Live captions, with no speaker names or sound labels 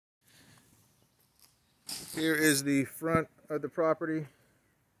Here is the front of the property.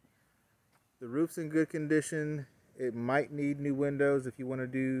 The roof's in good condition. It might need new windows if you want to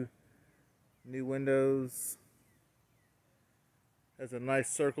do new windows. Has a nice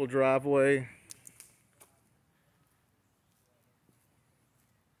circle driveway.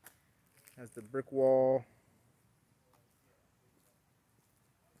 Has the brick wall.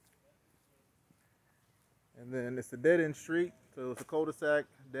 And then it's a dead-end street, so it's a cul-de-sac,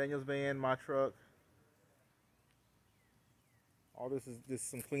 Daniel's van, my truck. All this is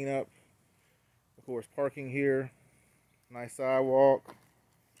just some cleanup. Of course, parking here. Nice sidewalk.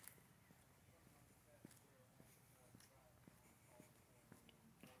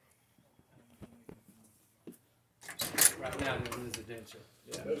 Right now it's residential.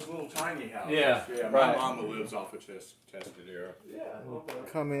 Yeah. Those little tiny houses. Yeah, Yeah. right. My mama lives off of Testadero. Yeah. We'll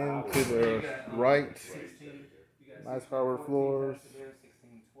come in to the right. Nice hardwood floors.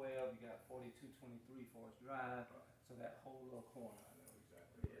 1612, you got 4223 Forest Drive, so that whole little corner.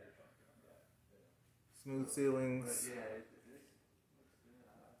 Smooth ceilings.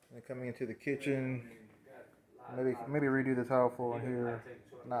 And coming into the kitchen. Maybe redo the tile floor in here.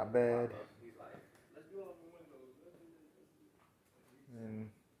 Not bad. And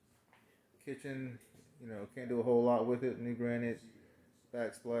kitchen, you know, can't do a whole lot with it. New granite,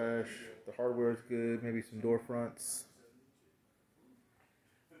 backsplash. The hardware is good. Maybe some door fronts.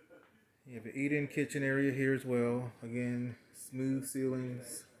 You have an eat-in kitchen area here as well. Again, smooth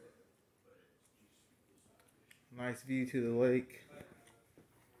ceilings. Nice view to the lake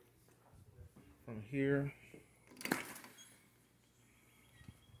from here.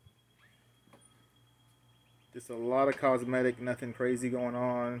 Just a lot of cosmetic, nothing crazy going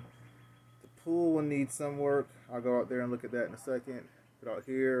on. The pool will need some work. I'll go out there and look at that in a second. But out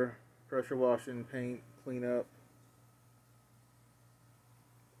here, pressure washing, paint, clean up.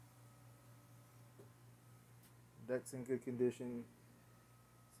 Deck's in good condition.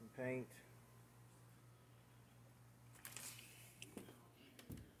 Some paint.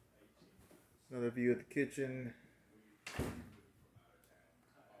 Another view of the kitchen.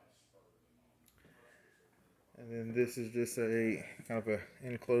 And then this is just a kind of a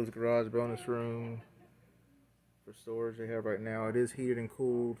enclosed garage bonus room for storage they have right now. It is heated and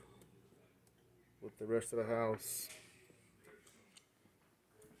cooled with the rest of the house.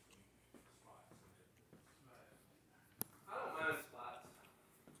 I don't mind spots,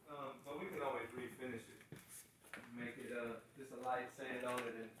 but we can always refinish it. Make it just a light sand on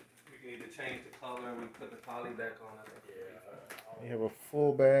it, and we can either change the color and we put the poly back on it. You have a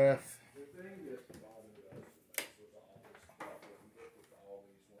full bath.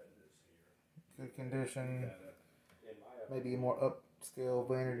 Good condition. Maybe a more upscale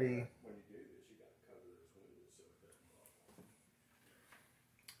vanity.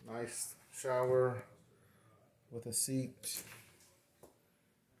 Nice shower with a seat.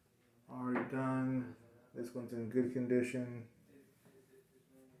 Already done. This one's in good condition.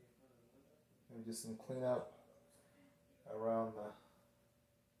 And just some cleanup around the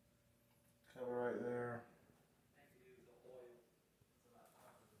cover right there.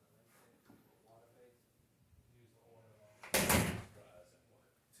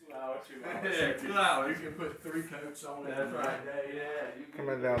 Yeah, 2 hours. You can put 3 coats on it. That's right. Yeah.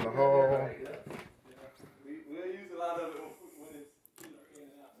 Coming down the hall. We'll use a lot of it when it's in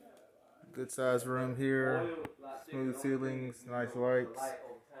and out. Good sized room here. Smooth ceilings, nice lights.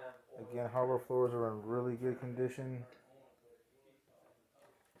 Again, hardwood floors are in really good condition.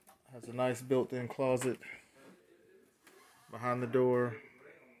 Has a nice built-in closet behind the door.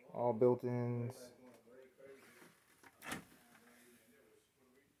 All built-ins.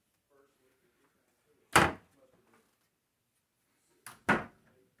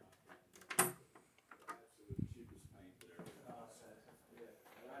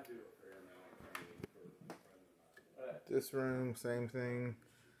 This room, same thing.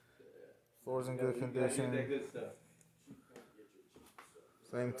 Floor's in good condition.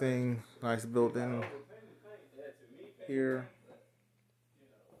 Same thing, nice built-in here.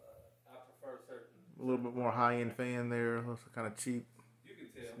 A little bit more high-end fan there. Looks kind of cheap.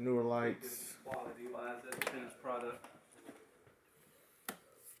 Newer lights. Quality-wise, that's a finished product.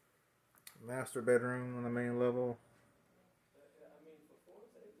 Master bedroom on the main level.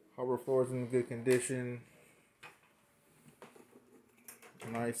 Harbor floor's in good condition.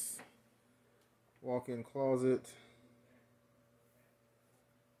 Nice walk-in closet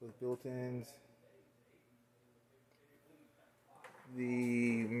with built-ins.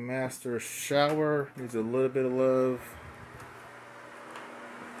 The master shower needs a little bit of love.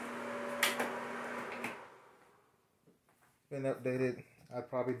 Been updated. I'd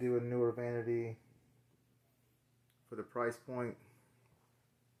probably do a newer vanity for the price point.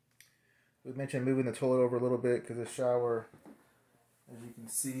 We mentioned moving the toilet over a little bit because the shower, as you can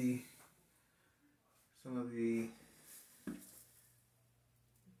see, some of the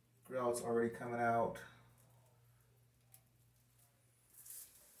grout's already coming out.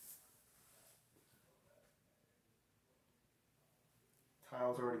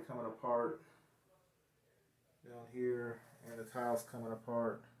 Tiles already coming apart down here, and the tiles coming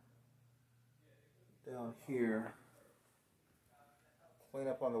apart down here. Clean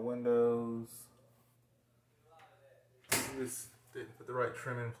up on the windows. Just didn't put the right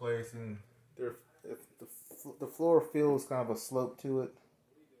trim in place, and the floor feels kind of a slope to it.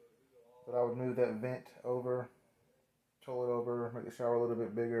 But I would move that vent over, toilet over, make the shower a little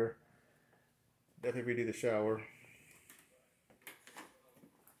bit bigger. Definitely redo the shower.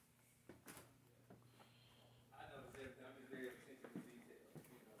 I noticed everything. I'm just very attention to detail.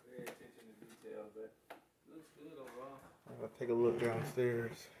 You know, very attention to detail, but looks good overall. I'm gonna take a look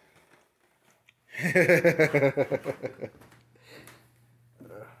downstairs.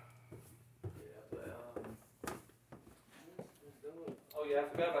 Oh yeah, I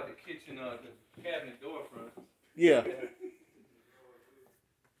forgot about the kitchen, the cabinet door front. Yeah.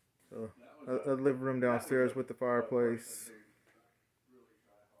 So, a living room downstairs with the fireplace.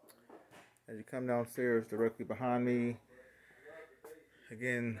 As you come downstairs, directly behind me,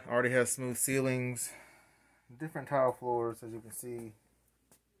 again, already has smooth ceilings, different tile floors, as you can see.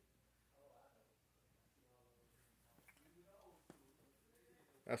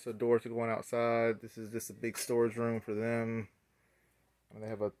 That's the door to going outside. This is just a big storage room for them. And they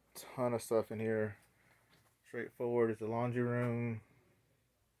have a ton of stuff in here. Straightforward is the laundry room.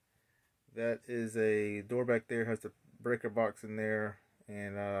 That is a door back there, has the breaker box in there,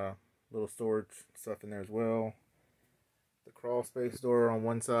 and little storage stuff in there as well. The crawl space door on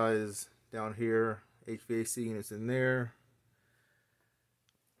one side is down here. HVAC units in there.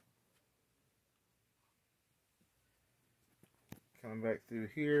 Coming back through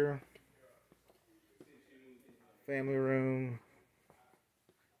here. Family room.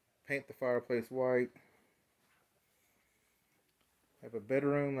 Paint the fireplace white. Have a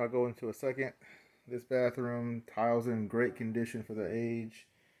bedroom I'll go into a second. This bathroom, tiles in great condition for the age.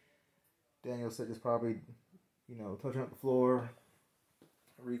 Daniel said just probably, you know, touching up the floor,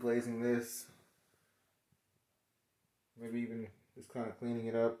 reglazing this. Maybe even just kind of cleaning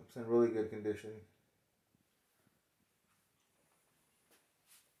it up. It's in really good condition.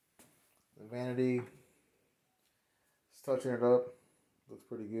 The vanity, just touching it up. Looks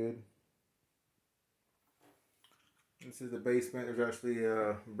pretty good. This is the basement. There's actually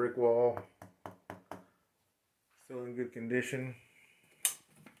a brick wall. Still in good condition.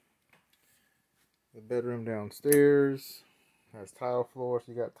 The bedroom downstairs has tile floor.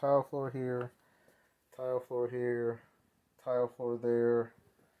 So you got tile floor here, tile floor here, tile floor there,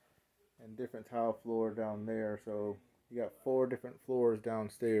 and different tile floor down there. So you got 4 different floors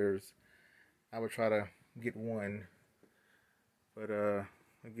downstairs. I would try to get one. But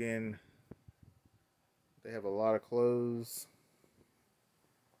again, they have a lot of clothes.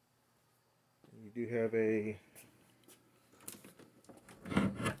 You do have a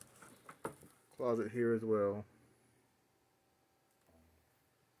closet here as well.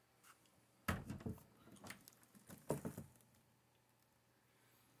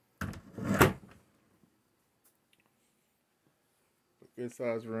 Good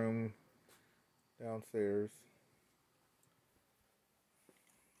sized room downstairs.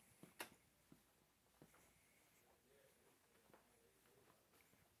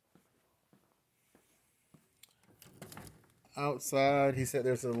 Outside, he said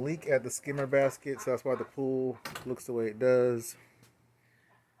there's a leak at the skimmer basket, so that's why the pool looks the way it does.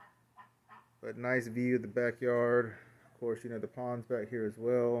 But nice view of the backyard. Of course, you know, the pond's back here as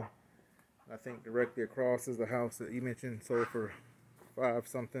well. I think directly across is the house that you mentioned sold for 5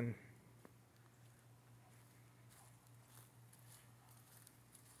 something.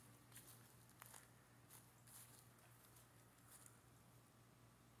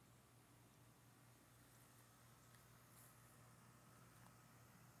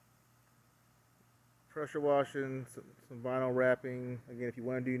 Pressure washing, some vinyl wrapping. Again, if you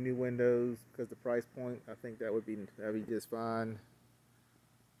want to do new windows, because the price point, I think that'd be just fine.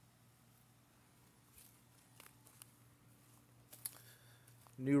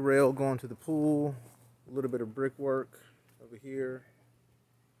 New rail going to the pool. A little bit of brickwork over here.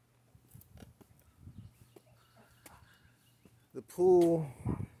 The pool,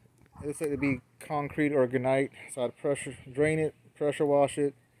 it looks like to be concrete or granite, so I'd drain it, pressure wash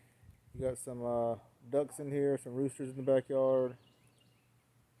it. You got some ducks in here, some roosters in the backyard.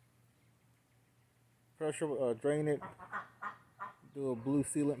 pressure, drain it, do a blue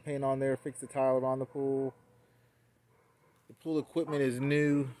sealant paint on there, fix the tile around the pool. The pool equipment is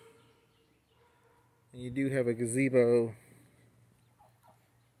new, and you do have a gazebo.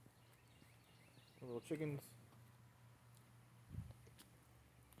 Little chickens.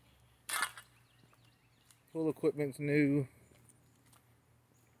 Pool equipment's new.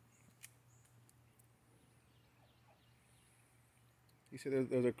 You see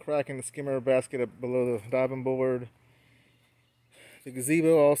there's a crack in the skimmer basket up below the diving board. The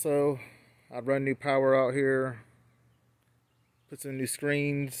gazebo also, I've run new power out here. Put some new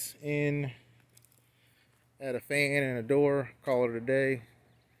screens in. Add a fan and a door. Call it a day.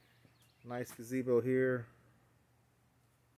 Nice gazebo here.